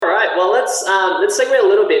let's segue a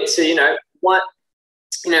little bit to, what,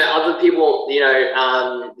 other people,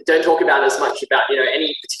 don't talk about as much about,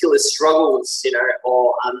 any particular struggles,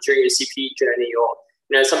 or during your CPD journey, or,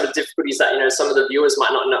 some of the difficulties that, some of the viewers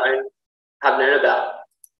might not have known about.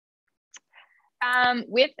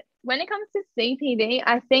 When it comes to CPD,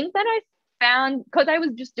 I think that I found, because I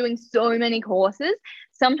was just doing so many courses,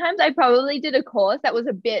 sometimes I probably did a course that was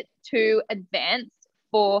a bit too advanced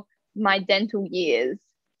for my dental years.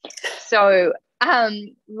 So,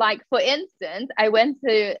 like for instance, I went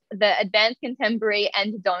to the Advanced Contemporary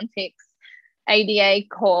Endodontics ADA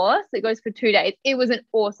course. It goes for 2 days. It was an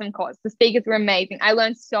awesome course. The speakers were amazing. I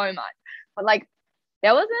learned so much. But like,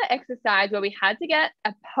 there was an exercise where we had to get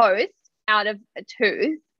a post out of a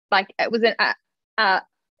tooth. Like it was a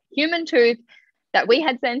human tooth that we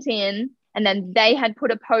had sent in, and then they had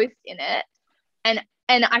put a post in it, and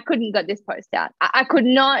I couldn't get this post out. I could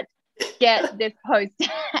not get this post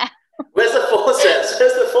out. Where's the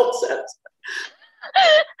forceps?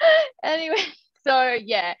 Anyway, so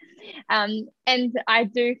yeah, and I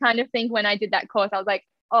do kind of think when I did that course, I was like,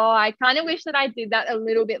 oh, I kind of wish that I did that a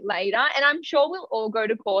little bit later. And I'm sure we'll all go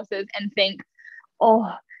to courses and think,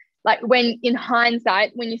 oh, like when in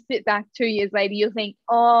hindsight, when you sit back 2 years later, you'll think,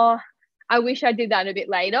 oh, I wish I did that a bit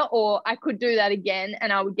later, or I could do that again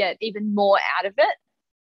and I would get even more out of it.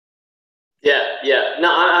 Yeah. No,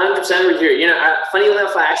 I 100% with you. Funny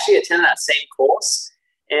enough, I actually attended that same course,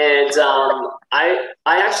 and I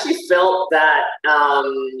actually felt that,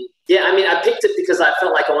 I picked it because I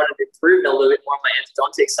felt like I wanted to improve a little bit more on my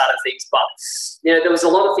endodontic side of things, but, there was a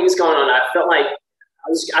lot of things going on. I felt like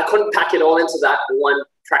I couldn't pack it all into that one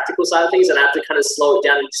practical side of things, and I had to kind of slow it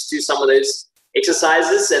down and just do some of those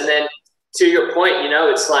exercises. And then to your point,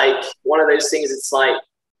 it's like one of those things, it's like,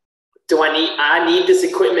 I need this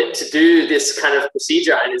equipment to do this kind of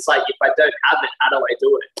procedure. And it's like, if I don't have it, how do I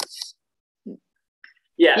do it?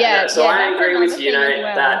 So I agree with you,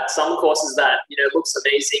 that some courses that, looks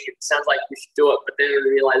amazing, it sounds like we should do it, but then we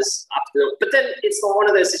realize after, but then it's not one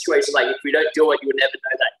of those situations, like if we don't do it, you would never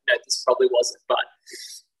know that, this probably wasn't, but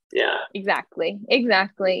yeah. Exactly.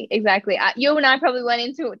 You and I probably went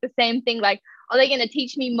into it with the same thing, like, are they going to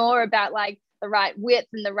teach me more about like the right width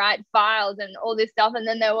and the right files and all this stuff? And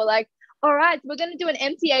then they were like, all right, so we're going to do an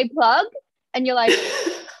MTA plug. And you're like,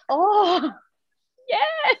 oh, yeah.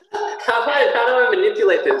 How do I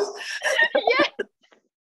manipulate this? Yeah.